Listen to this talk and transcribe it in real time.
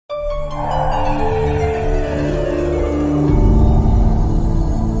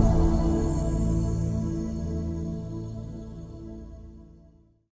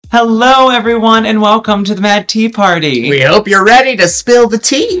Hello, everyone, and welcome to the Mad Tea Party. We hope you're ready to spill the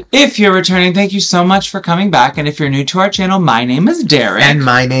tea. If you're returning, thank you so much for coming back. And if you're new to our channel, my name is Derek. And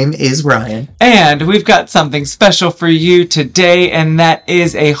my name is Ryan. And we've got something special for you today, and that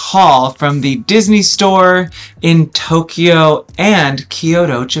is a haul from the Disney store in Tokyo and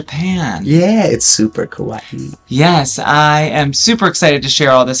Kyoto, Japan. Yeah, it's super kawaii. Yes, I am super excited to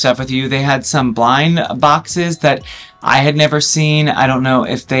share all this stuff with you. They had some blind boxes that I had never seen. I don't know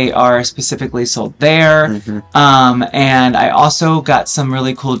if they are specifically sold there. And I also got some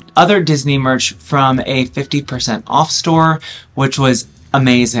really cool other Disney merch from a 50% off store, which was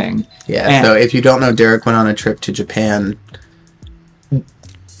amazing. Yeah, and so if you don't know, Derek went on a trip to Japan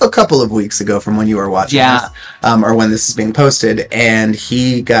a couple of weeks ago from when you were watching this, or when this is being posted, and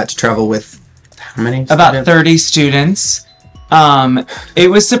he got to travel with how many? About 30 students. It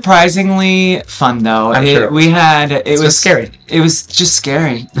was surprisingly fun, though. I'm sure it was scary. It was just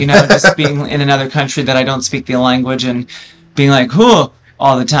scary, you know, just being in another country that I don't speak the language and being like, whoo,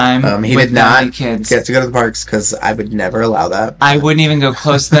 all the time. He with did not kids. get to go to the parks because I would never allow that. I wouldn't even go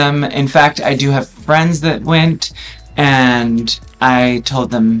close to them. In fact, I do have friends that went, and I told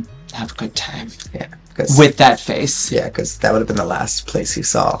them, have a good time. Yeah. With that face. Yeah, because that would have been the last place he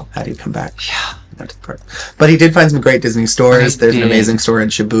saw had he come back. Yeah. But he did find some great Disney stores. There's an amazing store in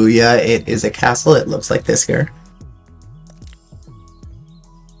Shibuyah. It is a castle. It looks like this here.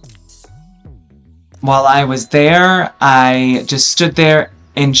 While I was there, I just stood there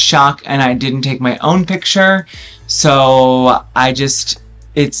in shock and I didn't take my own picture. So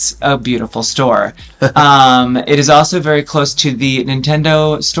it's a beautiful store. It is also very close to the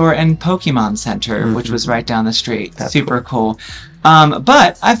Nintendo store and Pokemon Center, which was right down the street. That's super cool.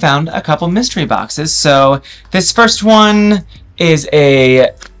 But I found a couple mystery boxes. So this first one is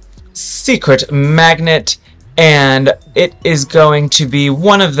a secret magnet, and it is going to be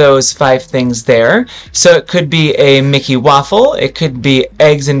one of those 5 things there. So it could be a Mickey waffle, it could be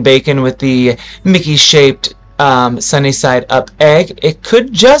eggs and bacon with the Mickey-shaped sunny side up egg. It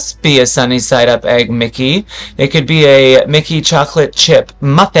could just be a sunny side up egg Mickey. It could be a Mickey chocolate chip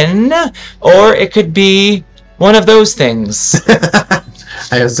muffin, or it could be one of those things.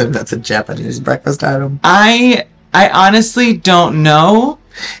 I assume that's a Japanese breakfast item. I honestly don't know.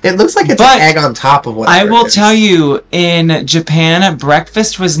 It looks like it's an egg on top of what I will tell you, in Japan,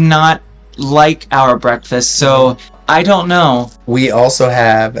 breakfast was not like our breakfast, so I don't know. We also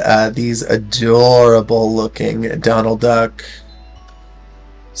have these adorable looking Donald Duck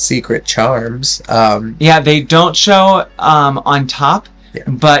secret charms. Yeah, they don't show on top. Yeah.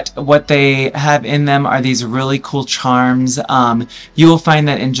 But what they have in them are these really cool charms. You will find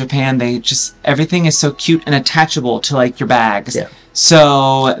that in Japan, everything is so cute and attachable to like your bags. Yeah.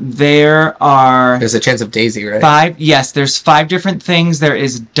 So there's a chance of Daisy, right? There's 5 different things. There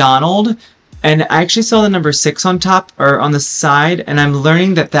is Donald, and I actually saw the number 6 on top or on the side, and I'm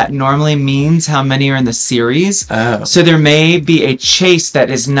learning that normally means how many are in the series. Oh. So there may be a chase that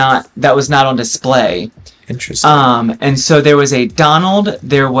was not on display. Interesting. And so there was a Donald,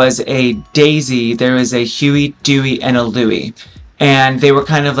 there was a Daisy, there was a Huey, Dewey, and a Louie. And they were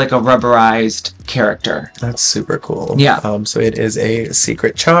kind of like a rubberized character. That's super cool. Yeah. So it is a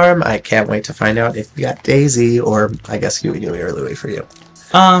secret charm. I can't wait to find out if we got Daisy or, I guess, Huey, Dewey, or Louie for you.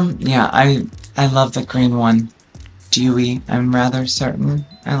 Yeah, I love the green one. Dewey, I'm rather certain.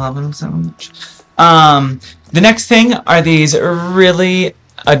 I love him so much. The next thing are these really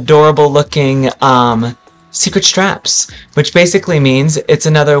adorable looking, secret straps, which basically means it's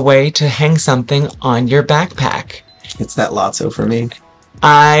another way to hang something on your backpack. It's that Lotso for me.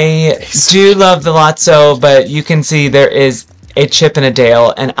 I do love the Lotso, but you can see there is a Chip and a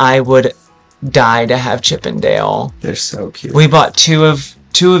Dale, and I would die to have Chip and Dale. They're so cute. We bought two of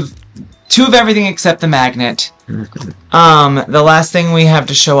everything except the magnet. The last thing we have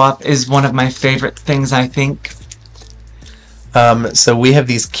to show off is one of my favorite things, I think. So we have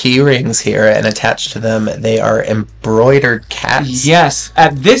these key rings here, and attached to them, they are embroidered cats. Yes.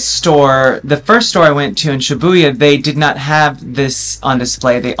 At this store, the first store I went to in Shibuyah, they did not have this on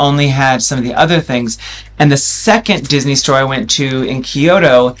display. They only had some of the other things. And the second Disney store I went to in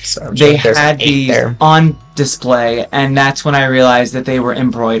Kyoto, they had these on display, and that's when I realized that they were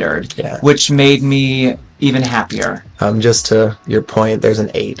embroidered, which made me even happier. Just to your point, there's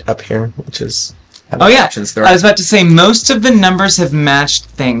an 8 up here, which is... Oh yeah, I was about to say most of the numbers have matched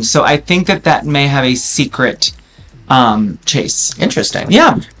things, so I think that may have a secret chase. Interesting.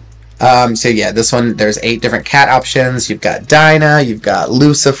 Yeah. So yeah, this one, there's 8 different cat options. You've got Dinah, you've got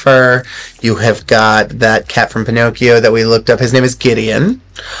Lucifer, you have got that cat from Pinocchio that we looked up. His name is Gideon.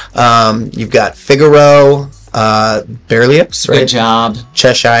 You've got Figaro, Berlioz, right? Good job.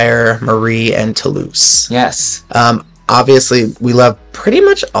 Cheshire, Marie, and Toulouse. Yes. Obviously, we love pretty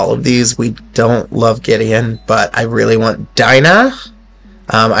much all of these. We don't love Gideon, but I really want Dinah.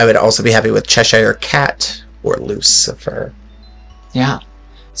 I would also be happy with Cheshire Cat or Lucifer. Yeah.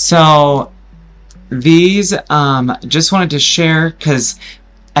 So these, just wanted to share because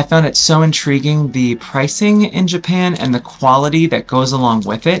I found it so intriguing, the pricing in Japan and the quality that goes along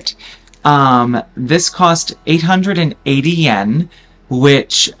with it. This cost 880 yen,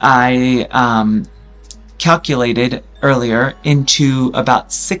 which I calculated earlier into about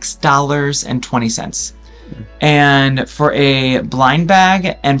 $6.20. And for a blind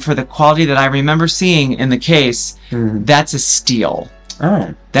bag and for the quality that I remember seeing in the case, that's a steal.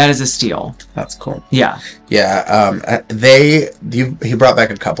 Oh, that is a steal. That's cool. Yeah. Yeah. He brought back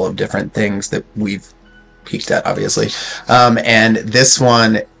a couple of different things that we've peeked at, obviously. And this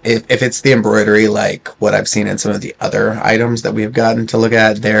one, if it's the embroidery like what I've seen in some of the other items that we've gotten to look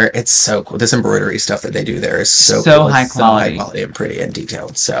at there, it's so cool. This embroidery stuff that they do there is so cool. High quality. So high quality and pretty and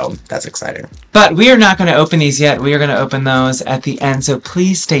detailed. So that's exciting. But we are not going to open these yet. We are going to open those at the end. So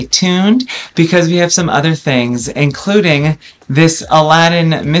please stay tuned because we have some other things, including this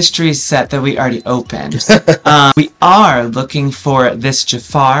Aladdin mystery set that we already opened. We are looking for this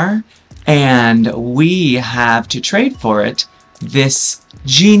Jafar, and we have to trade for it this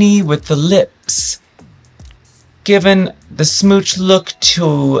genie with the lips. Given the smooch look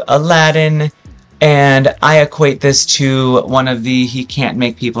to Aladdin, and I equate this to one of the he can't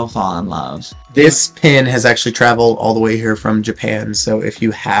make people fall in love. This pin has actually traveled all the way here from Japan, so if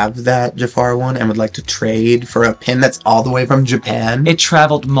you have that Jafar one and would like to trade for a pin that's all the way from Japan, it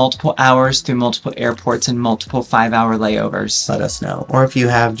traveled multiple hours through multiple airports and multiple 5-hour layovers. Let us know. Or if you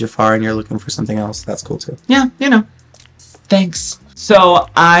have Jafar and you're looking for something else, that's cool too. Yeah, you know. Thanks. So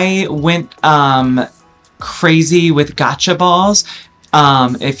I went crazy with gotcha balls.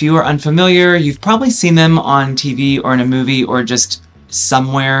 If you are unfamiliar, you've probably seen them on TV or in a movie or just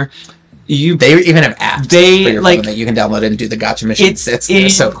somewhere. They even have apps for your phone that you can download and do the gotcha missions.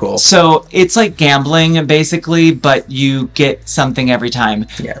 It's so cool. So it's like gambling, basically, but you get something every time.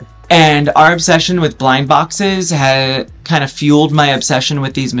 Yeah. And our obsession with blind boxes had kind of fueled my obsession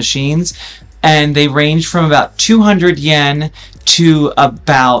with these machines. And they range from about 200 yen to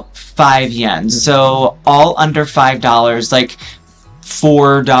about 5 yen. So all under $5, like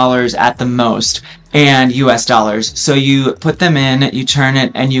 $4 at the most, and US dollars. So you put them in, you turn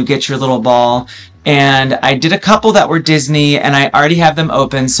it, and you get your little ball. And I did a couple that were Disney, and I already have them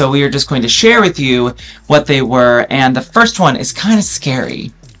open, so we are just going to share with you what they were. And the first one is kind of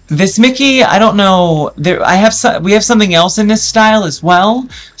scary. This Mickey, I don't know, we have something else in this style as well,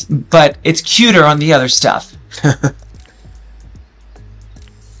 but it's cuter on the other stuff.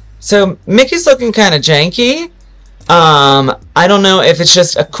 So Mickey's looking kind of janky. I don't know if it's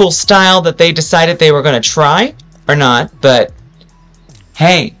just a cool style that they decided they were going to try or not, but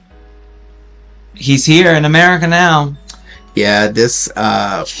hey, he's here in America now. Yeah, this,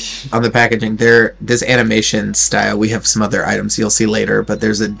 on the packaging, this animation style, we have some other items you'll see later, but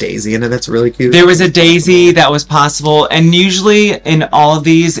there's a daisy in it that's really cute. There was a daisy that was possible, and usually in all of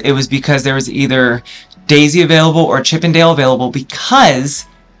these, it was because there was either daisy available or Chip and Dale available because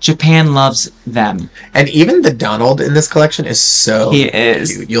Japan loves them. And even the Donald in this collection is so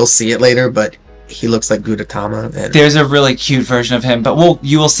cute. You'll see it later, but he looks like Gudetama. And there's a really cute version of him, but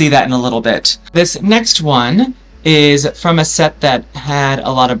you will see that in a little bit. This next one is from a set that had a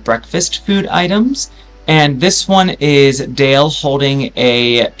lot of breakfast food items, and this one is Dale holding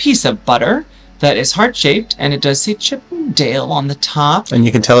a piece of butter that is heart-shaped, and it does say Chip and Dale on the top. And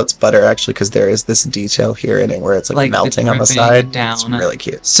you can tell it's butter, actually, because there is this detail here in it where it's like melting on the side. Down. It's really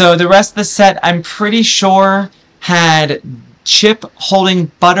cute. So the rest of the set, I'm pretty sure, had Chip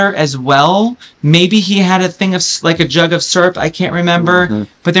holding butter as well. Maybe he had a thing of like a jug of syrup, I can't remember.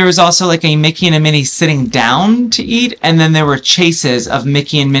 But there was also like a Mickey and a Minnie sitting down to eat, and then there were chases of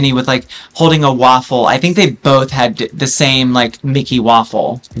Mickey and Minnie with like holding a waffle. I think they both had the same like Mickey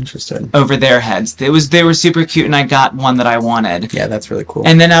waffle. Interesting. Over their heads. They were super cute, and I got one that I wanted. Yeah, that's really cool.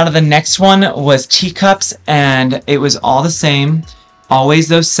 And then out of the next one was teacups, and it was all the same. Always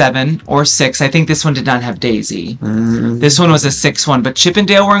those 7 or 6. I think this one did not have Daisy. This one was a 6 one, but Chip and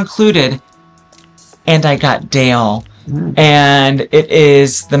Dale were included. And I got Dale. And it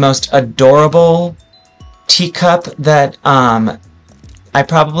is the most adorable teacup that I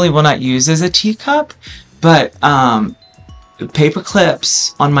probably will not use as a teacup, but paper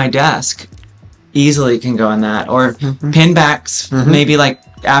clips on my desk easily can go in that. Or pin backs, maybe like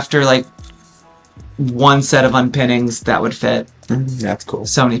after like one set of unpinnings that would fit. That's cool.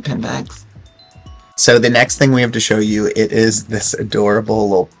 So many pin bags. So the next thing we have to show you, it is this adorable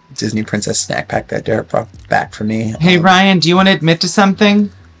little Disney Princess snack pack that Derek brought back for me. Hey, Ryan, do you want to admit to something?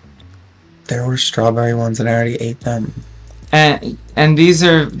 There were strawberry ones and I already ate them. And these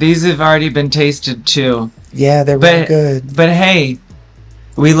have already been tasted too. Yeah, they're really good. But hey,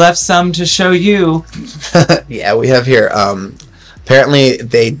 we left some to show you. Yeah, we have here. Apparently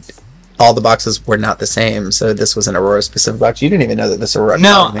all the boxes were not the same, so this was an Aurora specific box. You didn't even know that this Aurora.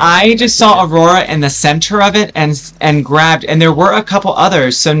 No, I just saw Aurora in the center of it and grabbed, and there were a couple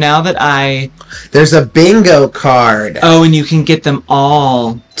others. So now that there's a bingo card. Oh, and you can get them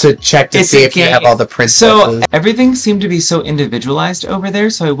all to check to see if you have all the princesses. So everything seemed to be so individualized over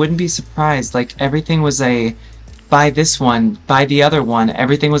there, so I wouldn't be surprised. Like everything was buy this one, buy the other one.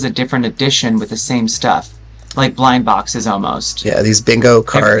 Everything was a different edition with the same stuff. Like blind boxes almost. Yeah, these bingo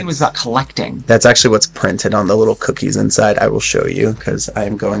cards. Everything was about collecting. That's actually what's printed on the little cookies inside. I will show you because I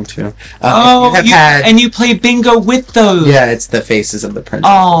am going to. And you play bingo with those. Yeah, it's the faces of the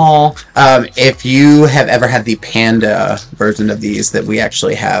princess. Oh. If you have ever had the panda version of these that we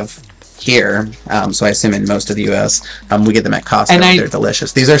actually have here, so I assume in most of the U.S., we get them at Costco. And they're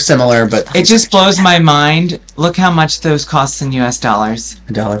delicious. These are similar, but it just blows my mind. Look how much those cost in U.S. dollars.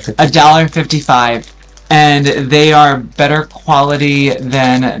 $1.55. $1.55. And they are better quality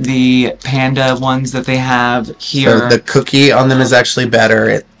than the panda ones that they have here. So the cookie on them is actually better.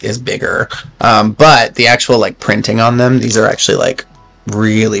 It is bigger. But the actual like printing on them, these are actually like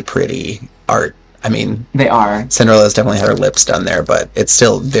really pretty art. I mean, they are. Cinderella's definitely had her lips done there, but it's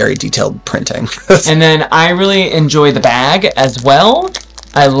still very detailed printing. And then I really enjoy the bag as well.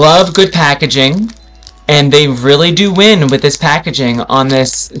 I love good packaging. And they really do win with this packaging on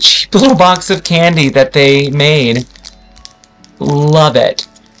this cheap little box of candy that they made. Love it.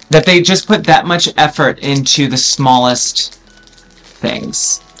 That they just put that much effort into the smallest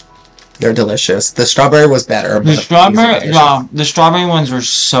things. They're delicious. The strawberry was better. The strawberry ones were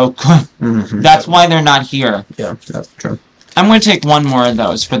so good. Mm-hmm. That's why they're not here. Yeah, that's true. I'm going to take one more of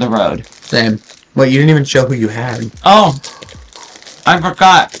those for the road. Same. Well, you didn't even show who you had. Oh, I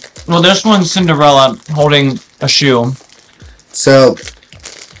forgot. Well, this one's Cinderella holding a shoe. So,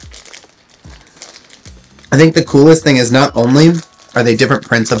 I think the coolest thing is not only are they different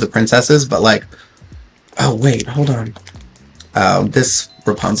prints of the princesses, but like, oh wait, hold on. This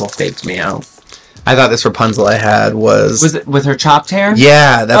Rapunzel faked me out. I thought this Rapunzel I had was it with her chopped hair?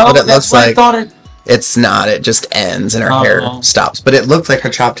 Yeah, that's what it looks like. I thought it. It's not. It just ends and her hair stops. But it looks like her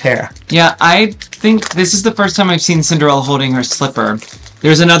chopped hair. Yeah, I think this is the first time I've seen Cinderella holding her slipper.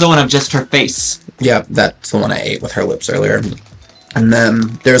 There's another one of just her face. Yeah, that's the one I ate with her lips earlier. And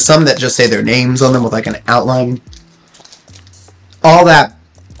then there's some that just say their names on them with like an outline. All that,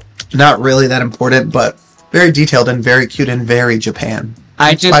 not really that important, but very detailed and very cute and very Japan.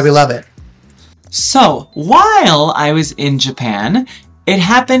 That's why we love it. So, while I was in Japan, it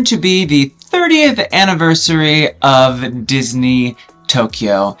happened to be the 30th anniversary of Disney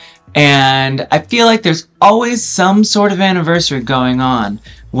Tokyo. And I feel like there's always some sort of anniversary going on.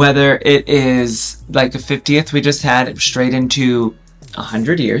 Whether it is like the 50th we just had straight into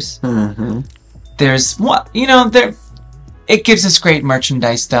 100 years. Mm-hmm. There's it gives us great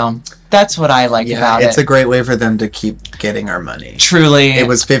merchandise though. That's what I like about it. It's a great way for them to keep getting our money. Truly. It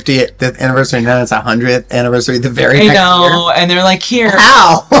was 50th anniversary, now it's 100th anniversary the very next year. And they're like, here.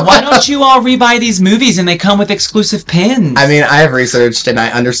 How? Why don't you all rebuy these movies and they come with exclusive pins? I mean, I have researched and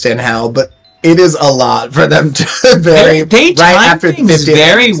I understand how, but it is a lot for them to they time after things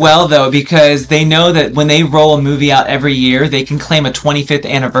very well though, because they know that when they roll a movie out every year, they can claim a 25th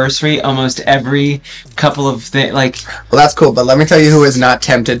anniversary almost every couple of things. Well, that's cool, but let me tell you who is not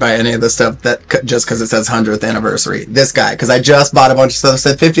tempted by any of the stuff that just because it says 100th anniversary. This guy, because I just bought a bunch of stuff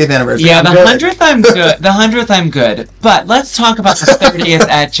that said 50th anniversary. Yeah, the 100th I'm good. The 100th I'm good. But let's talk about the 30th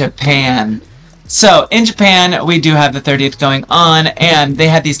at Japan. So, in Japan, we do have the 30th going on, and they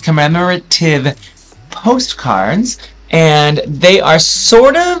have these commemorative postcards, and they are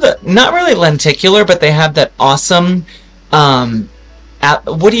sort of, not really lenticular, but they have that awesome, what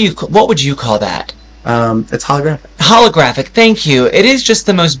would you call that? It's holographic. Holographic, thank you. It is just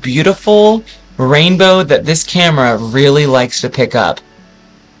the most beautiful rainbow that this camera really likes to pick up.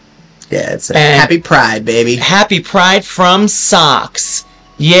 Yeah, it's Happy Pride, baby. Happy Pride from Socks.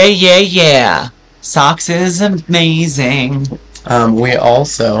 Yeah, yeah, yeah. Socks is amazing. We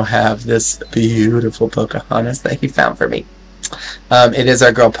also have this beautiful Pocahontas that he found for me. It is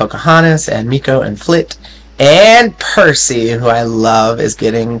our girl Pocahontas and Miko and Flit and Percy, who I love, is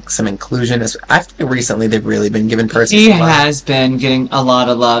getting some inclusion. I think recently they've really been giving Percy He has been getting a lot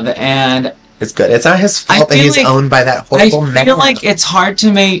of love, and It's good. It's not his fault that he's owned by that horrible man. I feel like it's hard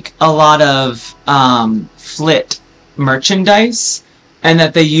to make a lot of Flit merchandise, and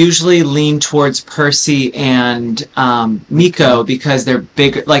that they usually lean towards Percy and Miko because they're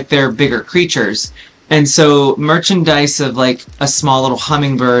bigger creatures. And so merchandise of like a small little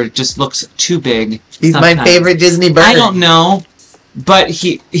hummingbird just looks too big. He's sometimes. My favorite Disney bird. I don't know, but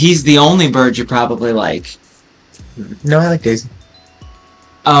he's the only bird you probably like. No, I like Daisy.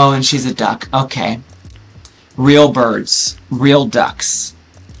 Oh, and she's a duck. Okay. Real birds. Real ducks.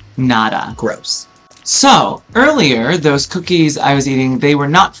 Nada. Gross. So, earlier, those cookies I was eating, they were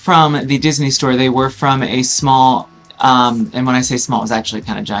not from the Disney store. They were from a small, and when I say small, it was actually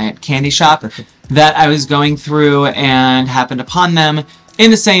kind of giant, candy shop that I was going through and happened upon them.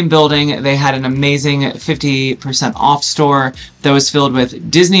 In the same building, they had an amazing 50% off store that was filled with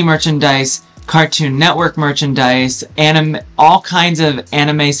Disney merchandise, Cartoon Network merchandise, all kinds of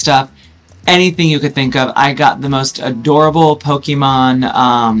anime stuff, anything you could think of. I got the most adorable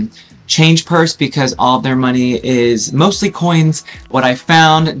Pokemon change purse because all of their money is mostly coins. What I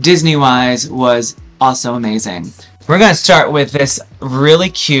found Disney-wise was also amazing. We're going to start with this really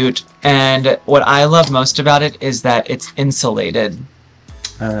cute, and what I love most about it is that it's insulated.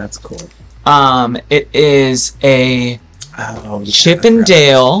 Oh, that's cool. It is a Chip and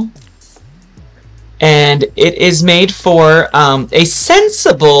Dale, and it is made for a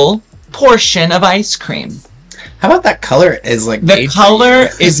sensible portion of ice cream. How about that color is like... The color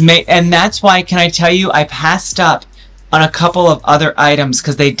is made, and that's why, can I tell you, I passed up on a couple of other items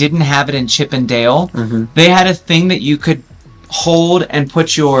because they didn't have it in Chip and Dale. Mm-hmm. They had a thing that you could hold and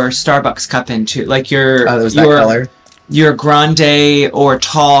put your Starbucks cup into. Like your... Oh, that color? Your grande or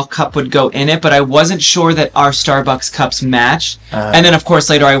tall cup would go in it, but I wasn't sure that our Starbucks cups matched. And then, of course,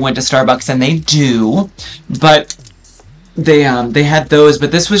 later I went to Starbucks and they do, but they had those.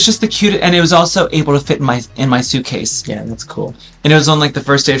 But this was just the cutest, and it was also able to fit in my suitcase. Yeah, that's cool. And it was on like the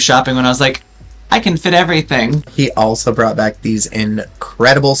first day of shopping when I was like, I can fit everything. He also brought back these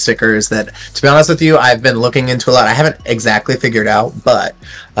incredible stickers that, to be honest with you, I've been looking into a lot. I haven't exactly figured out, but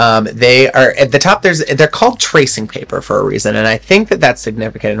they are at the top. They're called tracing paper for a reason, and I think that that's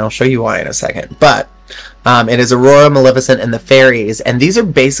significant, and I'll show you why in a second. But it is Aurora, Maleficent, and the fairies, and these are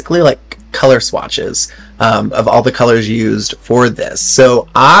basically like color swatches of all the colors used for this. So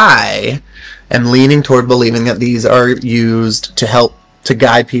I am leaning toward believing that these are used to help to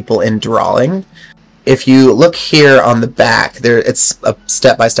guide people in drawing. If you look here on the back, it's a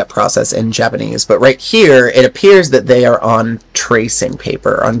step-by-step process in Japanese, but right here it appears that they are on tracing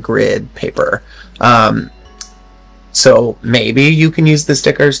paper, on grid paper. So maybe you can use the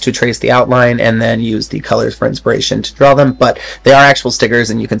stickers to trace the outline and then use the colors for inspiration to draw them, but they are actual stickers,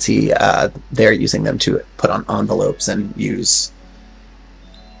 and you can see they're using them to put on envelopes and use.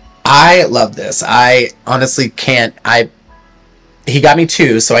 I love this. I honestly can't. He got me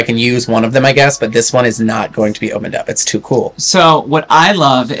two, so I can use one of them, I guess, but this one is not going to be opened up. It's too cool. So what I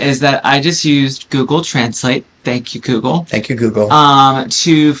love is that I just used Google Translate. Thank you, Google. Thank you, Google.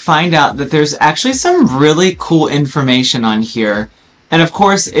 To find out that there's actually some really cool information on here. And of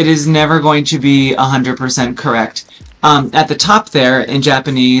course, it is never going to be 100% correct. At the top there, in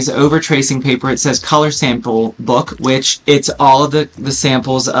Japanese, over tracing paper, it says color sample book, which it's all of the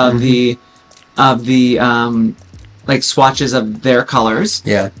samples of the like swatches of their colors.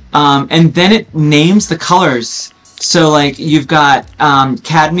 Yeah. And then it names the colors. So like you've got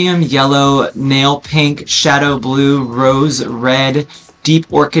cadmium yellow, nail pink, shadow blue, rose red, deep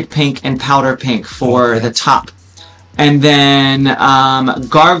orchid pink, and powder pink for the top. And then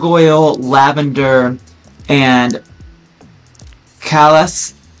gargoyle, lavender, and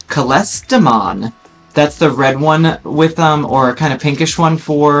calestemon. That's the red one with or kind of pinkish one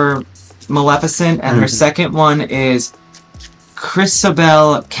for Maleficent, and her second one is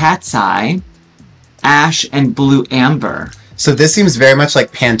Chrysobel Cat's Eye, Ash, and Blue Amber. So this seems very much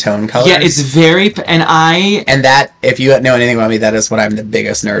like Pantone colors. Yeah, it's very... And that, if you know anything about me, that is what I'm the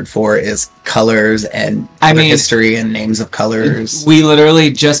biggest nerd for, is colors and history and names of colors. We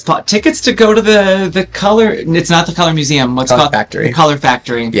literally just bought tickets to go to the color... It's not the Color Museum. What's Color called? Factory. The Color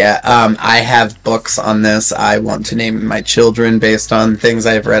Factory. Yeah, I have books on this. I want to name my children based on things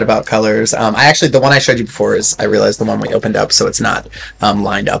I've read about colors. The one I showed you before is, I realized, the one we opened up, so it's not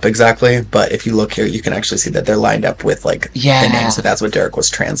lined up exactly. But if you look here, you can actually see that they're lined up with, like... the names, so that's what Derek was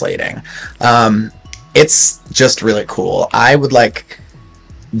translating. It's just really cool. I would like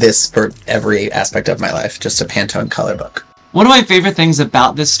this for every aspect of my life, just a Pantone color book. One of my favorite things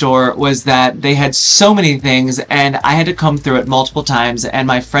about this store was that they had so many things, and I had to comb through it multiple times, and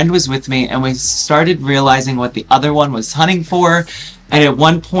my friend was with me, and we started realizing what the other one was hunting for. And at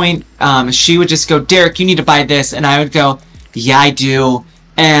one point, she would just go, Derek, you need to buy this. And I would go, yeah, I do.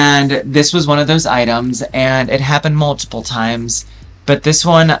 And this was one of those items, and it happened multiple times. But this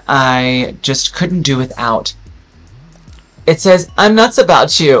one, I just couldn't do without. It says, I'm nuts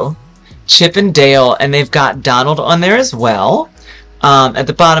about you. Chip and Dale, and they've got Donald on there as well. At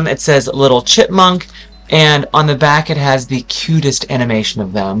the bottom, it says Little Chipmunk. And on the back, it has the cutest animation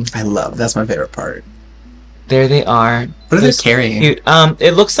of them. That's my favorite part. There they are. What are they carrying? Cute.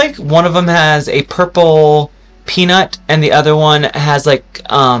 It looks like one of them has a purple peanut, and the other one has like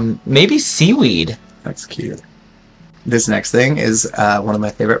maybe seaweed. That's cute. This next thing is one of my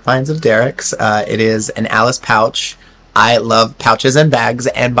favorite finds of Derek's. It is an Alice pouch. I love pouches and bags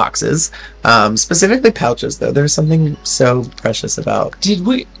and boxes. Specifically pouches, though. There's something so precious about. Did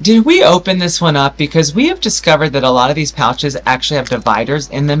we open this one up? Because we have discovered that a lot of these pouches actually have dividers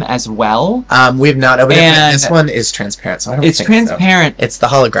in them as well. We have not opened it, but this one is transparent, so I don't think it's transparent. So. It's the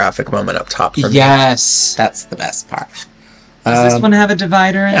holographic moment up top for me. Yes. That's the best part. Does this one have a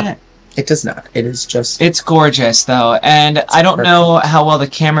divider in it? It does not. It is just... It's gorgeous, though. And I don't know how well the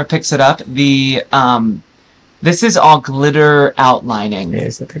camera picks it up. This is all glitter outlining.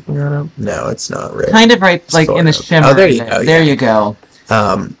 Is it picking that up? No, it's not really. Kind of right, like in the shimmer. Oh, there you go. There you go.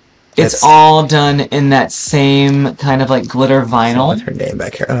 It's all done in that same kind of like glitter vinyl. With her name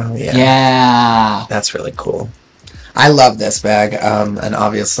back here. Oh, yeah. Yeah. That's really cool. I love this bag. And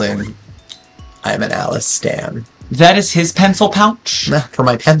obviously, I'm an Alice stan. That is his pencil pouch. For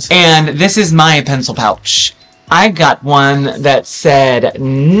my pencil. And this is my pencil pouch. I got one that said,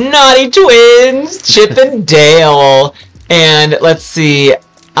 Naughty Twins, Chip and Dale. And let's see,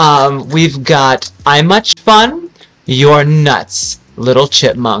 we've got, I'm much fun, you're nuts, Little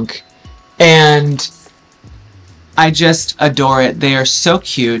Chipmunk. And I just adore it. They are so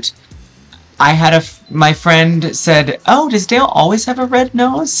cute. I had my friend said, oh, does Dale always have a red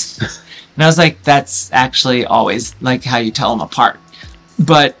nose? And I was like, that's actually always like how you tell them apart.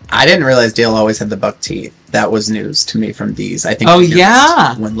 But I didn't realize Dale always had the buck teeth. That was news to me from these. I think. Oh,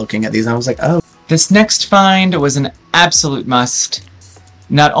 yeah. When looking at these, I was like, oh. This next find was an absolute must.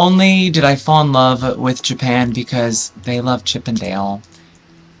 Not only did I fall in love with Japan because they love Chip and Dale,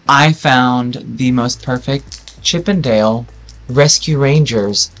 I found the most perfect Chip and Dale Rescue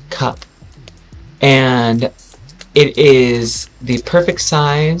Rangers cup. And it is the perfect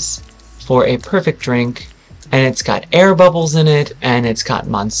size for a perfect drink. And it's got air bubbles in it, and it's got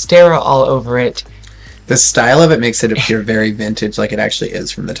Monstera all over it. The style of it makes it appear very vintage, like it actually is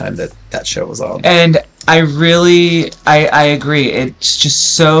from the time that that show was on. And I agree. It's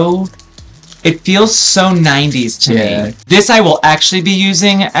just so... It feels so 90s to me. This I will actually be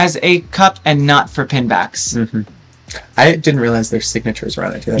using as a cup and not for pinbacks. Mm-hmm. I didn't realize there's signatures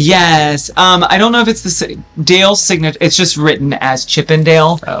around it too. Yes. I don't know if it's the Dale's signature. It's just written as Chip and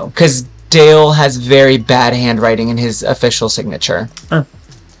Dale. Oh. Because Dale has very bad handwriting in his official signature. Huh.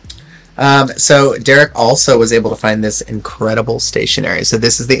 So Derek also was able to find this incredible stationery. So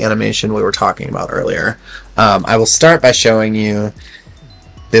this is the animation we were talking about earlier. I will start by showing you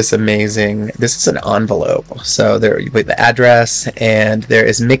this amazing... This is an envelope. So there with the address, and there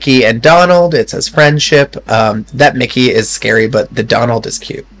is Mickey and Donald. It says friendship. That Mickey is scary, but the Donald is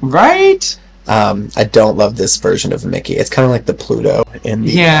cute. Right? I don't love this version of Mickey. It's kind of like the Pluto in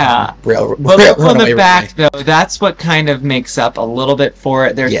the railroad. Well, look on the back, though. That's what kind of makes up a little bit for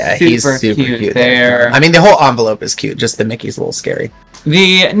it. They're he's super cute there. I mean, the whole envelope is cute. Just the Mickey's a little scary.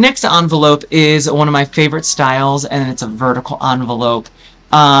 The next envelope is one of my favorite styles, and it's a vertical envelope.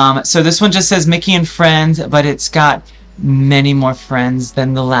 So this one just says Mickey and Friends, but it's got many more friends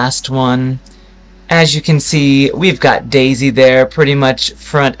than the last one. As you can see, we've got Daisy there pretty much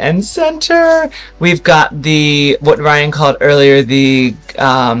front and center. We've got what Ryan called earlier, the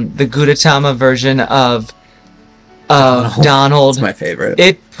Gudetama version of Donald. That's my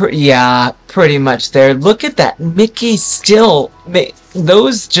favorite. Pretty much there. Look at that. Mickey still...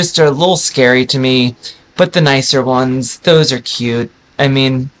 Those just are a little scary to me, but the nicer ones, those are cute. I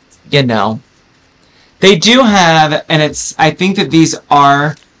mean, you know. They do have, and I think that these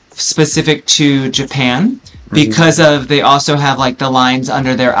are specific to Japan because of they also have like the lines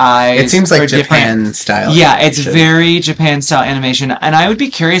under their eyes. It seems like Japan style. Yeah, it's very Japan style animation, and I would be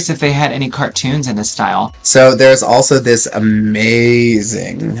curious if they had any cartoons in this style. So there's also this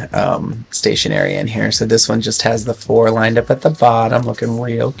amazing stationery in here. So this one just has the 4 lined up at the bottom, looking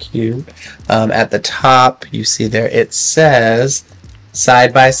real cute. At the top, you see there it says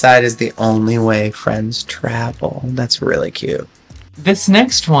Side by side is the only way friends travel. That's really cute. This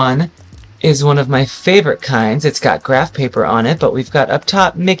next one is one of my favorite kinds. It's got graph paper on it, but we've got up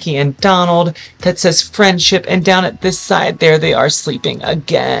top Mickey and Donald that says friendship, and down at this side there they are sleeping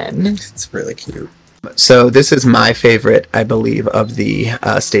again. It's really cute. So this is my favorite, I believe, of the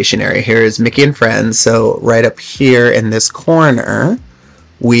stationery. Here is Mickey and Friends. So right up here in this corner,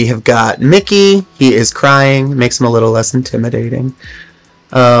 we have got Mickey. He is crying, makes him a little less intimidating.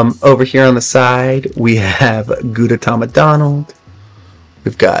 Over here on the side, we have Gudetama Donald.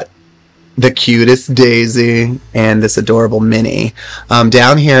 We've got the cutest Daisy and this adorable Minnie.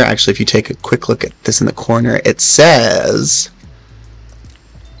 Down here, actually, if you take a quick look at this in the corner, it says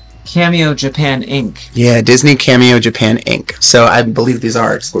Cameo Japan Inc. Yeah, Disney Cameo Japan Inc. So I believe these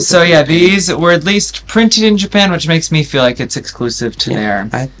are exclusive. So yeah, these were at least printed in Japan, which makes me feel like it's exclusive to there.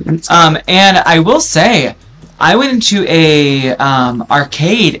 And I will say, I went into a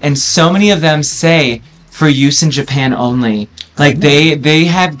arcade, and so many of them say for use in Japan only. Like they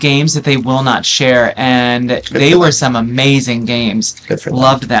have games that they will not share, and they were some amazing games. Good for them.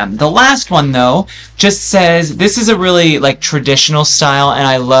 Loved them. The last one though just says this is a really like traditional style, and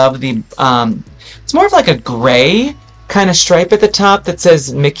I love the it's more of like a gray kind of stripe at the top that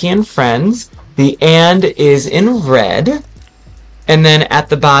says Mickey and Friends. The and is in red, and then at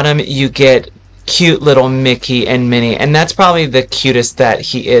the bottom you get cute little Mickey and Minnie, and that's probably the cutest that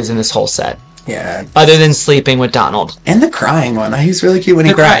he is in this whole set. Yeah. Other than sleeping with Donald. And the crying one. He's really cute when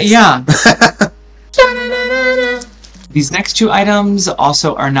he cries. Yeah. These next two items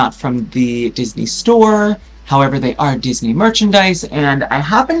also are not from the Disney store. However, they are Disney merchandise, and I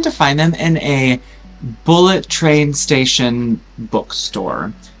happened to find them in a bullet train station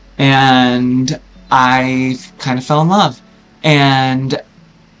bookstore. And I kind of fell in love. And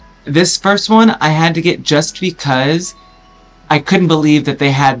this first one I had to get just because I couldn't believe that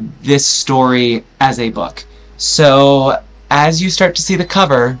they had this story as a book. So as you start to see the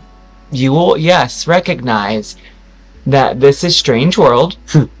cover, you will, yes, recognize that this is Strange World.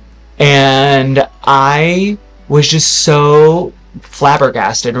 And I was just so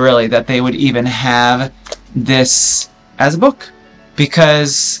flabbergasted, really, that they would even have this as a book.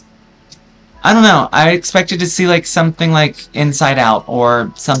 Because, I don't know, I expected to see like something like Inside Out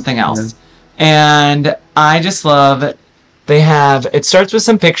or something else. And I just love it. They have, it starts with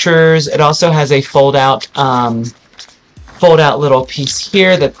some pictures. It also has a fold out little piece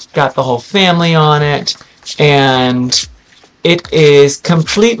here that's got the whole family on it. And it is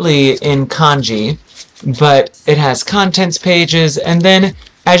completely in kanji, but it has contents pages. And then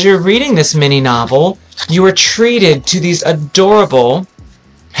as you're reading this mini novel, you are treated to these adorable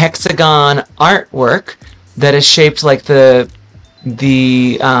hexagon artwork that is shaped like the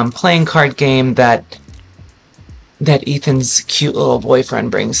playing card game that Ethan's cute little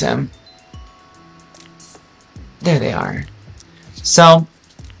boyfriend brings him. There they are. So,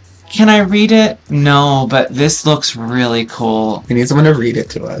 can I read it? No, but this looks really cool. We need someone to read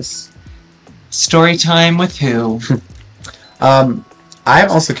it to us. Story time with who? I'm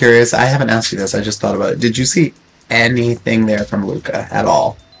also curious. I haven't asked you this. I just thought about it. Did you see anything there from Luca at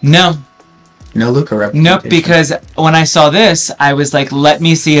all? No. No Luca representation? Nope, because when I saw this, I was like, let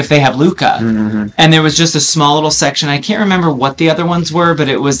me see if they have Luca. Mm-hmm. And there was just a small little section. I can't remember what the other ones were, but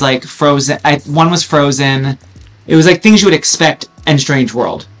it was like Frozen. One was Frozen. It was like things you would expect in Strange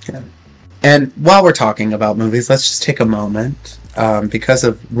World. Yeah. And while we're talking about movies, let's just take a moment. Because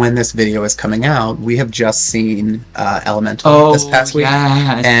of when this video is coming out, we have just seen Elemental this past week.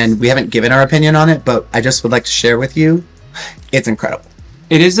 Yes. And we haven't given our opinion on it, but I just would like to share with you. It's incredible.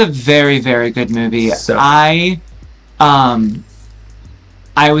 It is a very, very good movie. So. I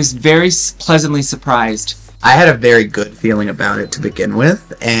was very pleasantly surprised. I had a very good feeling about it to begin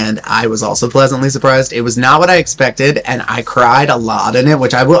with, and I was also pleasantly surprised. It was not what I expected, and I cried a lot in it,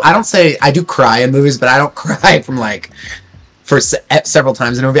 which I don't say I do cry in movies, but I don't cry from like for several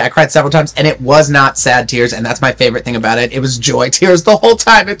times in a movie. I cried several times, and it was not sad tears, and that's my favorite thing about it. It was joy tears the whole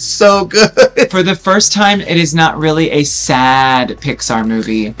time. It's so good. For the first time, it is not really a sad Pixar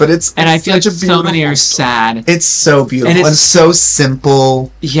movie. But it's I feel like so many are story. sad. It's so beautiful and so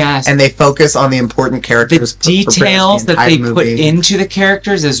simple. Yes. And they focus on the important characters. The details that they put into the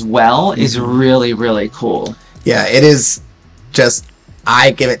characters as well is really, really cool. Yeah, it is just,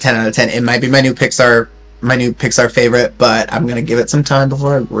 I give it 10 out of 10. It might be my new Pixar favorite, but I'm gonna give it some time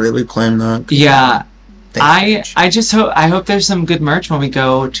before I really claim that. Yeah, I just hope there's some good merch when we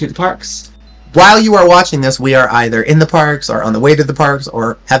go to the parks. While you are watching this, we are either in the parks or on the way to the parks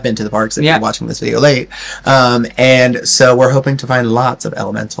or have been to the parks if you're watching this video late. And so we're hoping to find lots of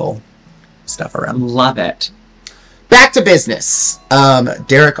Elemental stuff around. Love it. back to business.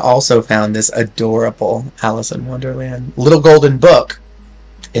 Derek also found this adorable Alice in Wonderland little golden book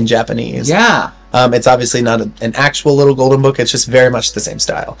in Japanese. Yeah. It's obviously not an actual little golden book. It's just very much the same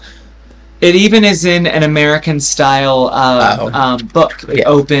style. It even is in an American style book. It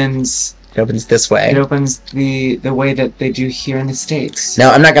opens this way. It opens the way that they do here in the States.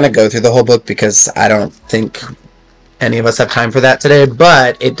 Now, I'm not going to go through the whole book because I don't think any of us have time for that today,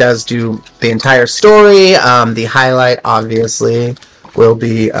 but it does do the entire story. The highlight, obviously, will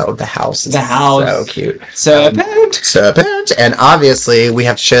be the house. The house. So cute. Serpent. And obviously, we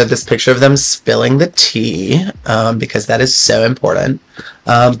have to share this picture of them spilling the tea because that is so important.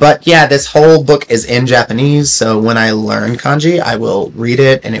 But yeah, this whole book is in Japanese, so when I learn kanji, I will read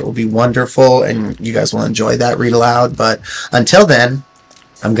it, and it will be wonderful, and you guys will enjoy that read aloud. But until then,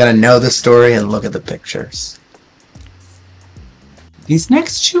 I'm going to know the story and look at the pictures. These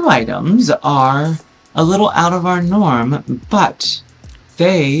next two items are a little out of our norm, but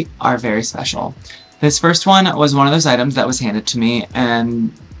they are very special. This first one was one of those items that was handed to me,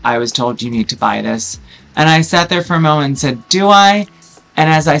 and I was told, you need to buy this. And I sat there for a moment and said, do I? And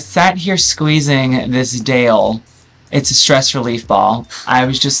as I sat here squeezing this Dale, it's a stress relief ball, I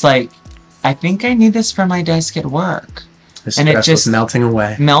was just like, I think I need this for my desk at work. The stress was just melting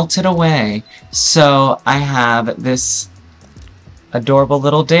away. Melted away. So I have this adorable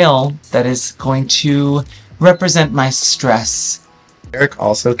little Dale that is going to represent my stress. Eric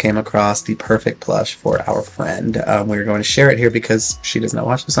also came across the perfect plush for our friend. We're going to share it here because she does not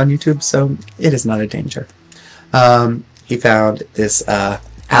watch this on YouTube, so it is not a danger. He found this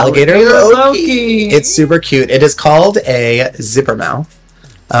alligator Loki. It's super cute. It is called a zipper mouth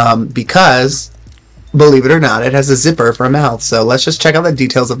because, believe it or not, it has a zipper for a mouth. So let's just check out the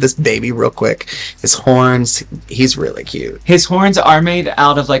details of this baby real quick. His horns, he's really cute. His horns are made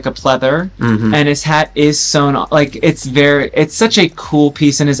out of like a pleather, and his hat is sewn on. Like, it's such a cool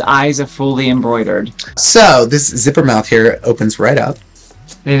piece, and his eyes are fully embroidered. So this zipper mouth here opens right up.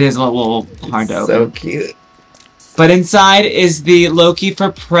 It is a little hard to open. So cute. But inside is the Loki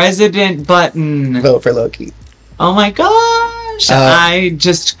for President button. Vote for Loki. Oh my gosh! I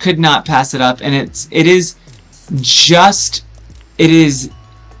just could not pass it up, and it is just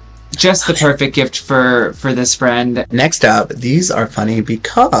the perfect gift for this friend. Next up, these are funny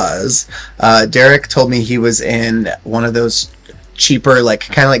because Derek told me he was in one of those cheaper, like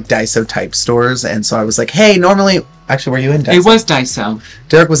kind of like Daiso type stores, and so I was like, hey, normally, actually, were you in Daiso? It was Daiso.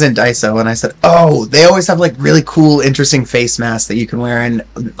 Derek was in Daiso, and I said, oh, they always have like really cool, interesting face masks that you can wear, and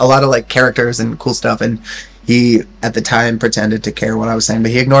a lot of like characters and cool stuff. And he at the time pretended to care what I was saying, but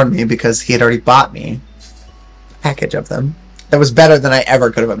he ignored me because he had already bought me a package of them. That was better than I ever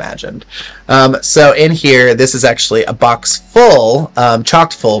could have imagined. So in here, this is actually a box full,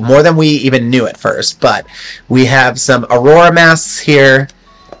 chocked full, more than we even knew at first. But we have some Aurora masks here.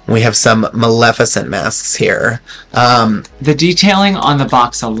 We have some Maleficent masks here. The detailing on the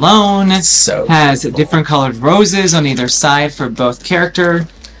box alone has cool. different colored roses on either side for both character.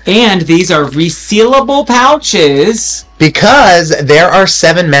 And these are resealable pouches. Because there are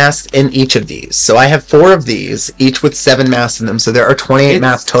 7 masks in each of these. So I have 4 of these, each with 7 masks in them. So there are 28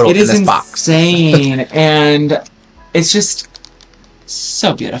 masks total in this box. It is insane. And it's just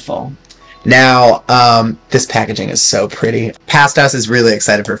so beautiful. Now, this packaging is so pretty. Past Us is really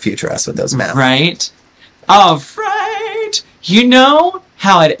excited for Future Us with those masks. Right? Oh, right! You know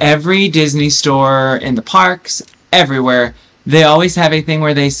how at every Disney store, in the parks, everywhere, they always have a thing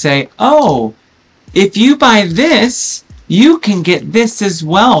where they say, oh, if you buy this, you can get this as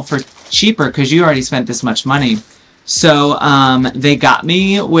well for cheaper because you already spent this much money. So they got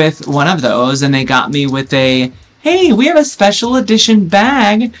me with one of those, and they got me with a, hey, we have a special edition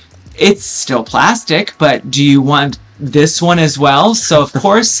bag. It's still plastic, but do you want this one as well? So, of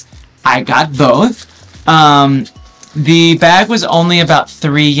course, I got both. The bag was only about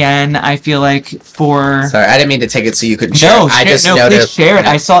 3 yen, I feel like, for... Sorry, I didn't mean to take it so you could share it. I just noticed... please share it.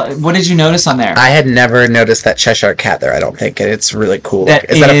 I saw... What did you notice on there? I had never noticed that Cheshire Cat there, I don't think. It's really cool.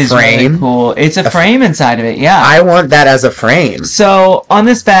 Is that a frame? Really cool. It's a frame inside of it, yeah. I want that as a frame. So, on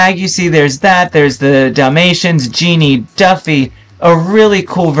this bag, you see there's that. There's the Dalmatians, Genie, Duffy... A really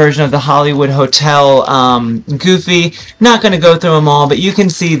cool version of the Hollywood Hotel, Goofy. Not going to go through them all, but you can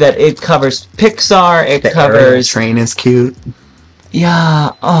see that it covers Pixar, it covers... The train is cute.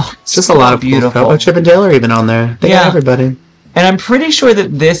 Yeah, oh, it's just a lot of beautiful stuff. Oh, Chip and Dale are even on there. They got everybody. And I'm pretty sure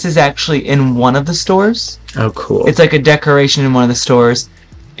that this is actually in one of the stores. Oh, cool. It's like a decoration in one of the stores.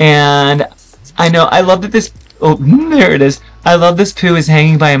 And I know, I love that this... Oh, there it is. I love this Pooh is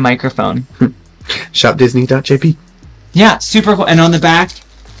hanging by a microphone. ShopDisney.jp. Yeah, super cool. And on the back,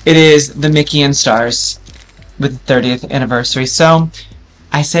 it is the Mickey and Stars. with the 30th anniversary. So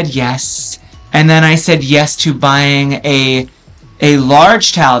I said yes. And then I said yes to buying a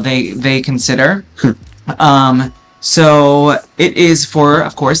large towel they consider. So it is for,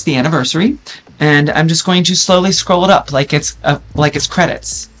 of course, the anniversary. And I'm just going to slowly scroll it up like it's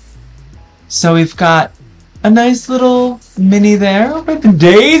credits. So we've got a nice little mini there with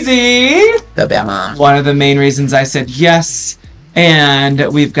Daisy. The Bama. One of the main reasons I said yes.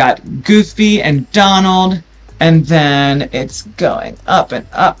 And we've got Goofy and Donald. And then it's going up and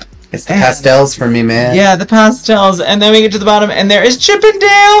up. It's the pastels for me, man. Yeah, the pastels. And then we get to the bottom, and there is Chip and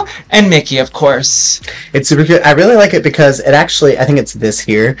Dale and Mickey, of course. It's super cute. I really like it because it actually, I think it's this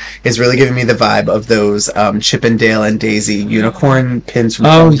here, is really giving me the vibe of those Chip and Dale and Daisy unicorn pins from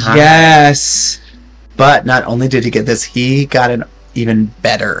Oh, yes. But not only did he get this, he got an even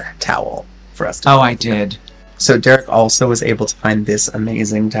better towel for us to Oh, I did. So Derek also was able to find this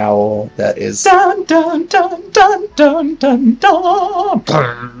amazing towel that is... Dun, dun, dun, dun, dun, dun,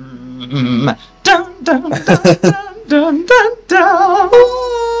 dun. Dun, dun, dun, dun, dun, dun, dun.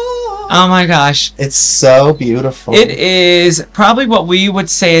 Oh my gosh. It's so beautiful. It is probably what we would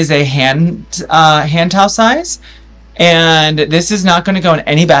say is a hand towel size. And this is not going to go in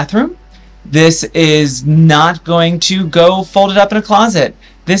any bathroom. This is not going to go folded up in a closet.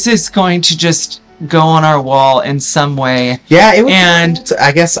 This is going to just go on our wall in some way. Yeah, it would. And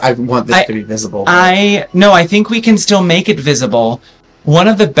I guess I want this to be visible. No, I think we can still make it visible. One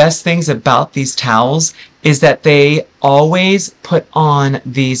of the best things about these towels is that they always put on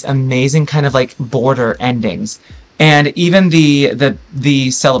these amazing kind of like border endings. And even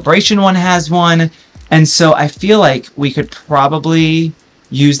the celebration one has one. And so I feel like we could probably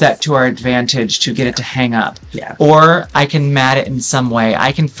use that to our advantage to get it to hang up. Yeah. Or I can mat it in some way.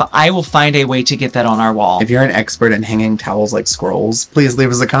 I will find a way to get that on our wall. If you're an expert in hanging towels like scrolls, please leave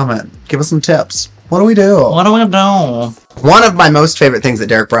us a comment. Give us some tips. What do we do? What do we do? One of my most favorite things that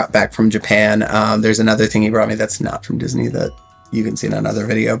Derek brought back from Japan, there's another thing he brought me that's not from Disney that you can see in another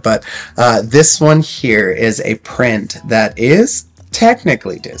video, but this one here is a print that is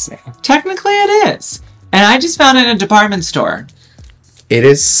technically Disney. Technically it is. And I just found it in a department store. It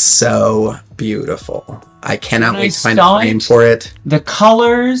is so beautiful. I cannot wait to find a frame for it. The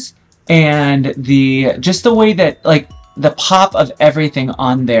colors and just the way that like the pop of everything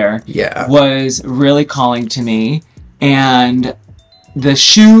on there was really calling to me. And the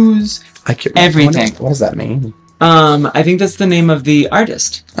shoes, everything. What does that mean? I think that's the name of the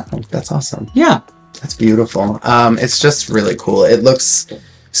artist. Oh, that's awesome. Yeah. That's beautiful. It's just really cool. It looks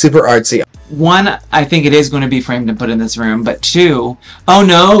super artsy. One, I think it is going to be framed and put in this room. But two, oh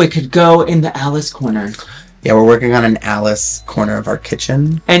no, it could go in the Alice corner. Yeah, we're working on an Alice corner of our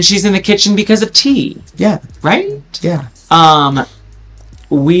kitchen. And she's in the kitchen because of tea. Yeah. Right? Yeah.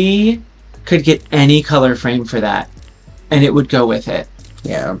 We could get any color frame for that. And it would go with it.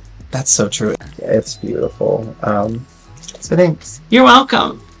 Yeah, that's so true. It's beautiful. So thanks. You're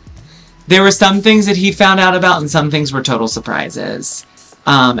welcome. There were some things that he found out about and some things were total surprises.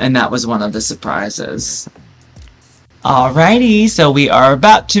 And that was one of the surprises. Alrighty, so we are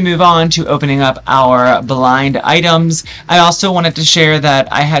about to move on to opening up our blind items. I also wanted to share that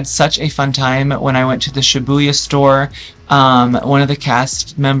I had such a fun time when I went to the Shibuyah store. One of the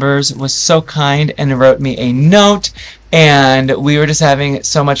cast members was so kind and wrote me a note, and we were just having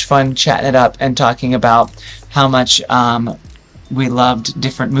so much fun chatting it up and talking about how much we loved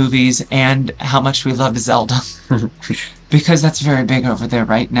different movies and how much we loved Zelda. Because that's very big over there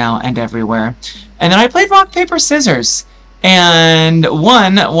right now and everywhere. And then I played rock, paper, scissors and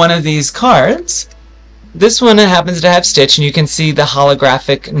won one of these cards. This one happens to have Stitch, and you can see the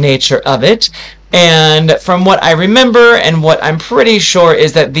holographic nature of it. And from what I remember and what I'm pretty sure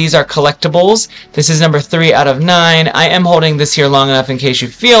is that these are collectibles. This is number 3 out of 9. I am holding this here long enough in case you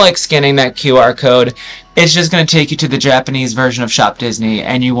feel like scanning that QR code. It's just going to take you to the Japanese version of Shop Disney,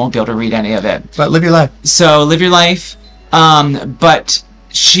 and you won't be able to read any of it. But live your life. So live your life. But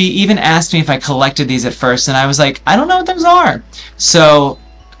she even asked me if I collected these at first, and I was like, I don't know what those are. So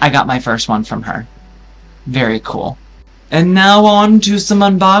I got my first one from her. Very cool. And now on to some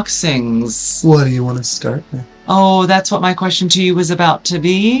unboxings. What do you want to start with? Oh, that's what my question to you was about to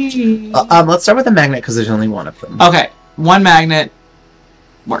be. Let's start with a magnet because there's only one of them. Okay, one magnet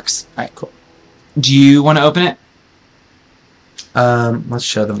works. All right, cool. Do you want to open it? Let's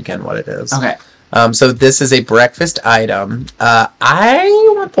show them again what it is. Okay. So this is a breakfast item.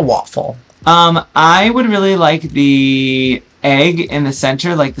 I want the waffle. I would really like the egg in the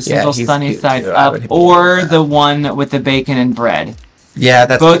center, like the single sunny side up, or the one with the bacon and bread. Yeah,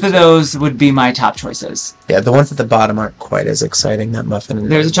 that's both of those would be my top choices. Yeah, the ones at the bottom aren't quite as exciting. That muffin.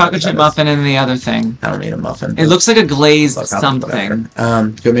 There's a chocolate chip muffin and the other thing. I don't need a muffin. It looks like a glazed Look, something. do you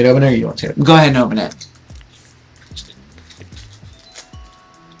want me to open it or you want to? Go ahead and open it.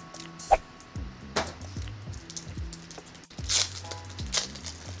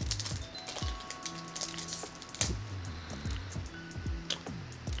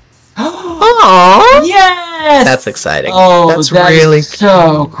 Aww. Yes! That's exciting. Oh, that's really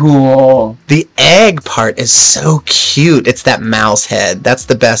so cool. The egg part is so cute. It's that mouse head. That's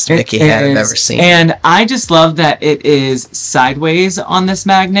the best Mickey head I've ever seen. And I just love that it is sideways on this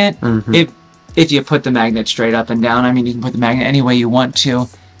magnet. Mm-hmm. If you put the magnet straight up and down, I mean, you can put the magnet any way you want to.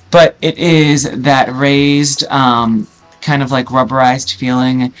 But it is that raised, kind of like rubberized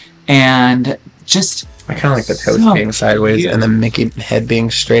feeling. And just... I kind of like the toast being sideways and the Mickey head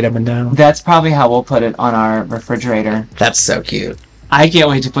being straight up and down. That's probably how we'll put it on our refrigerator. That's so cute. I can't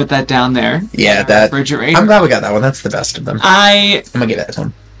wait to put that down there. Yeah, that refrigerator. I'm glad we got that one. That's the best of them. I'm gonna give that to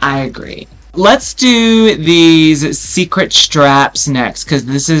him. I agree. Let's do these secret straps next, because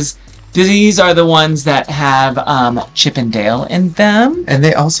these are the ones that have Chip and Dale in them. And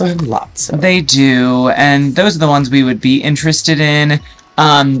they also have lots of them. They do, and those are the ones we would be interested in.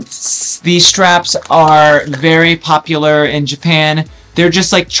 These straps are very popular in Japan. They're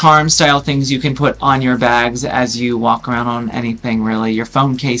just like charm style things you can put on your bags as you walk around on anything, really. Your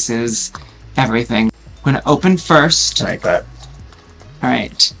phone cases, everything. I'm going to open first. Like that.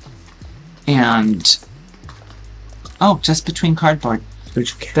 Alright. And... oh, just between cardboard.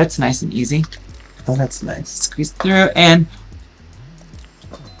 That's nice and easy. Oh, that's nice. Squeeze through and...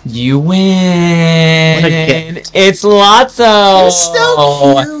 you win! What a gift. It's Lotso! It's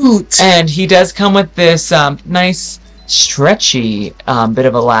so cute! And he does come with this nice stretchy bit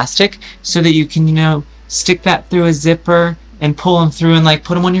of elastic so that you can, you know, stick that through a zipper and pull him through and like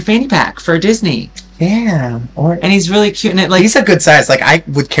put him on your fanny pack for Disney. Yeah. And he's really cute. And it like he's a good size. Like I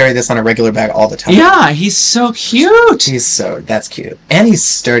would carry this on a regular bag all the time. yeah, he's so cute. That's cute. And he's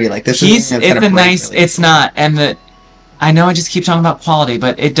sturdy. Like this it's a nice. It's not. And I know I just keep talking about quality,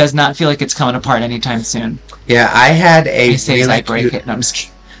 but it does not feel like it's coming apart anytime soon. Yeah, I had a I break it. No, I'm just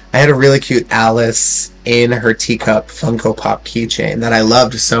kidding. I had a really cute Alice in her teacup Funko Pop keychain that I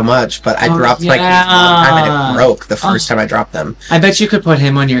loved so much, but I dropped my keys one time and it broke the first time I dropped them. I bet you could put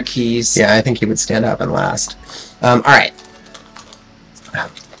him on your keys. Yeah, I think he would stand up and last. Alright. I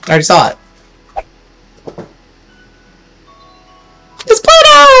already saw it. It's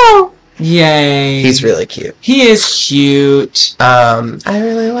Pluto! Yay. He's really cute. He is cute. I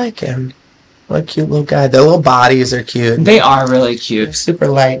really like him. What a cute little guy. Their little bodies are cute. They are really cute. They're super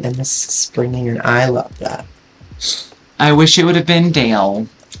light and this is springy, and I love that. I wish it would have been Dale.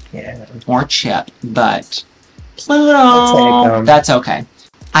 Yeah. Or Chip, but Pluto. That's okay.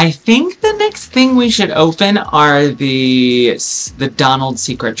 I think the next thing we should open are the Donald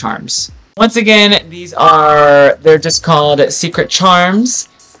Secret Charms. Once again, they're just called Secret Charms,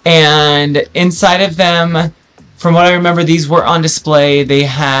 and inside of them, from what I remember, these were on display. They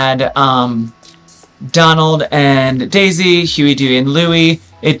had Donald and Daisy, Huey, Dewey, and Louie.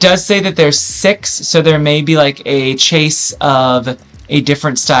 It does say that there's 6, so there may be like a chase of a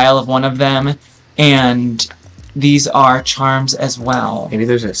different style of one of them, and these are charms as well. Maybe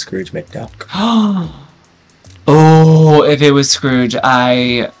there's a Scrooge McDuck. Oh, if it was Scrooge,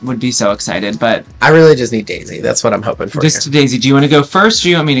 I would be so excited, but... I really just need Daisy. That's what I'm hoping for. Just Daisy. Do you want to go first, or do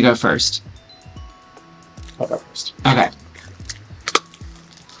you want me to go first? I'll go first. Okay.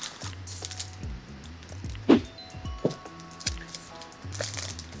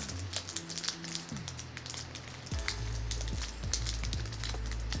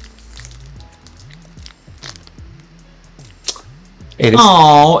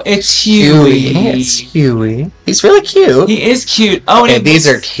 Oh, it's Huey. It's Huey. He's really cute. He is cute. Oh, and these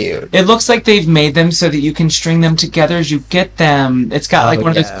are cute. It looks like they've made them so that you can string them together as you get them. It's got like one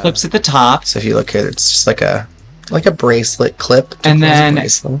of those clips at the top. So if you look here, it's just like a bracelet clip. And then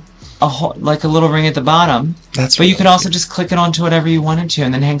like a little ring at the bottom. That's But you could also just click it onto whatever you wanted to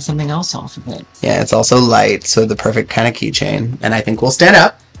and then hang something else off of it. Yeah, it's also light, so the perfect kind of keychain. And I think we'll stand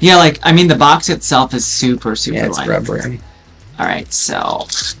up. Yeah, like, I mean, the box itself is super, super light. Yeah, it's rubbery. Alright, so...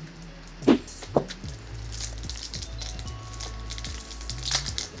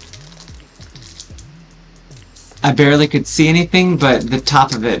 I barely could see anything, but the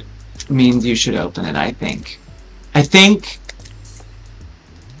top of it means you should open it, I think.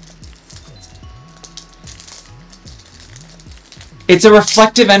 It's a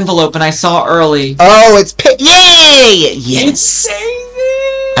reflective envelope, and I saw early. Oh, it's pink! Yay! Yes! It's amazing!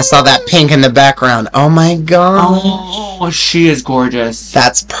 I saw that pink in the background. Oh my god! Oh. Oh, she is gorgeous.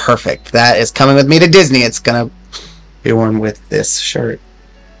 That's perfect. That is coming with me to Disney. It's gonna be worn with this shirt.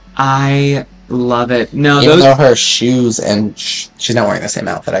 I love it. No, Even though her shoes and she's not wearing the same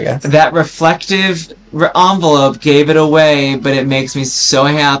outfit, I guess. That reflective envelope gave it away, but it makes me so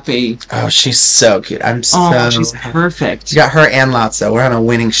happy. Oh, she's so cute. She's perfect. You got her and Lotso. We're on a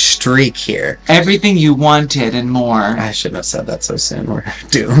winning streak here. Everything you wanted and more. I shouldn't have said that so soon. We're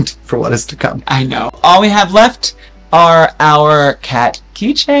doomed for what is to come. I know. All we have left are our cat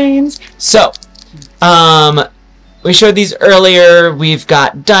keychains. So, we showed these earlier. We've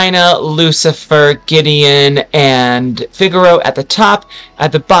got Dinah, Lucifer, Gideon, and Figaro at the top.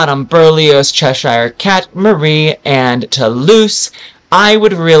 At the bottom, Berlioz, Cheshire Cat, Marie, and Toulouse. I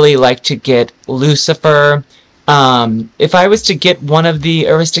would really like to get Lucifer. If I was to get one of the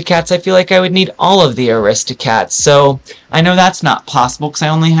Aristocats, I feel like I would need all of the Aristocats. So, I know that's not possible because I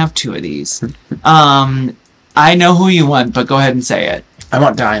only have 2 of these. I know who you want, but go ahead and say it. I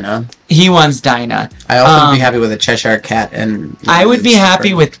want Dinah. He wants Dinah. I also would be happy with a Cheshire Cat and... I would be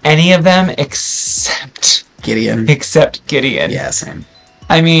happy with any of them except... Gideon. Except Gideon. Yeah, same.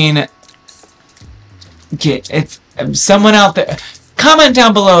 I mean... It's someone out there... Comment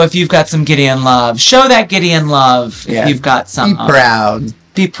down below if you've got some Gideon love. Show that Gideon love if you've got some. Be proud.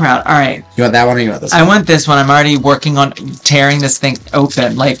 Be proud. All right. You want that one or you want this one? I want this one. I'm already working on tearing this thing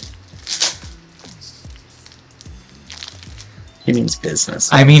open. Like... He means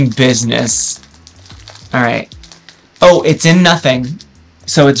business. I mean business. Alright. Oh, it's in nothing.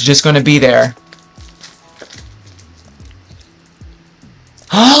 So it's just going to be there.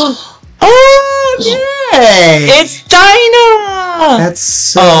 Oh, yay! It's Dinah! That's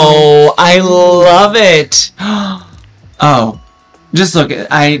so... Oh, I love it. Oh. Just look.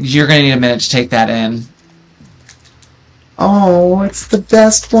 You're going to need a minute to take that in. Oh, it's the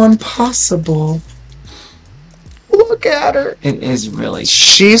best one possible. Look at her. It is really...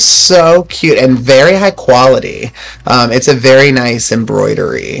 She's so cute and very high quality. It's a very nice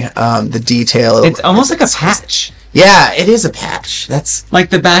embroidery. The detail... It's almost like a patch. Yeah, it is a patch. That's... Like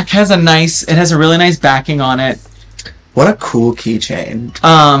the back has it has a really nice backing on it. What a cool keychain.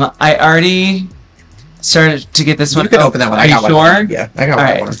 I already started to get this one. You can open that one. Are you sure? One. Yeah, I got All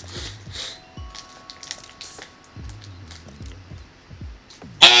right. one.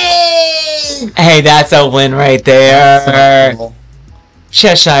 Hey, that's a win right there. Cool.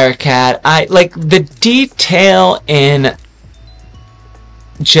 Cheshire Cat. I like the detail in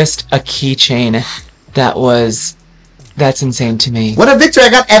just a keychain. That's insane to me. What a victory! I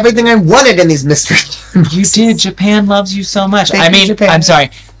got everything I wanted in these mystery. You did. Japan loves you so much. Thank you, Japan. I'm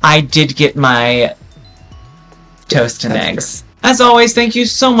sorry. I did get my toast and eggs. True. As always, thank you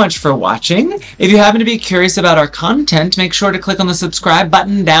so much for watching. If you happen to be curious about our content, make sure to click on the subscribe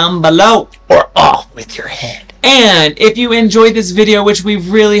button down below. Or off with your head. And if you enjoyed this video, which we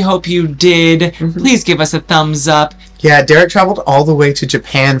really hope you did, please give us a thumbs up. Yeah, Derek traveled all the way to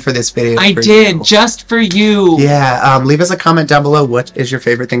Japan for this video. I did, just for you. Yeah, leave us a comment down below. What is your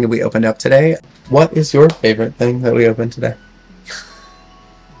favorite thing that we opened up today? What is your favorite thing that we opened today?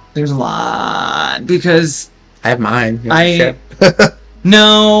 There's a lot, because... I have mine.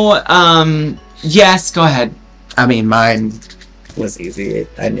 No, yes, go ahead. I mean, mine was easy.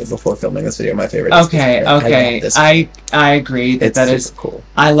 I knew before filming this video my favorite. Okay, I agree that that is cool.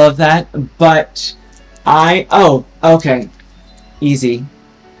 I love that, but okay, easy.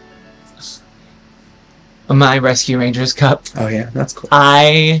 My Rescue Rangers cup. Oh yeah, that's cool.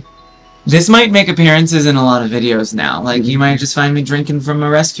 This might make appearances in a lot of videos now. Like you might just find me drinking from a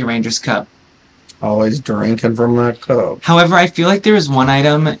Rescue Rangers cup. Always drinking from that cup. However, I feel like there is one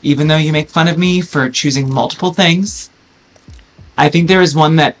item, even though you make fun of me for choosing multiple things, I think there is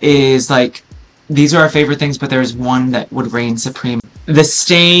one that is like, these are our favorite things, but there is one that would reign supreme. The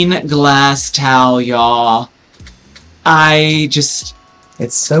stained glass towel, y'all. It's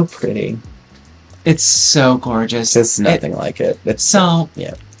so pretty. It's so gorgeous. There's nothing like it. It's so...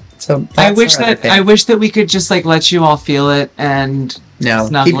 Yeah. So I wish that we could just like let you all feel it and... No,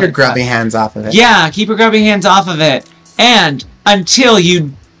 keep your grubby hands off of it. Yeah, keep your grubby hands off of it. And until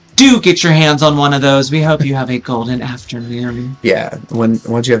you do get your hands on one of those, we hope you have a golden afternoon. Yeah,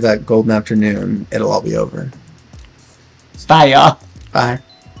 once you have that golden afternoon, it'll all be over. Bye, y'all. Bye.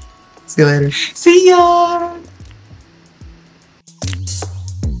 See you later. See ya!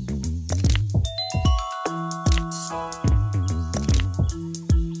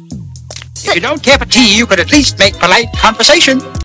 If you don't care for tea, you could at least make polite conversation.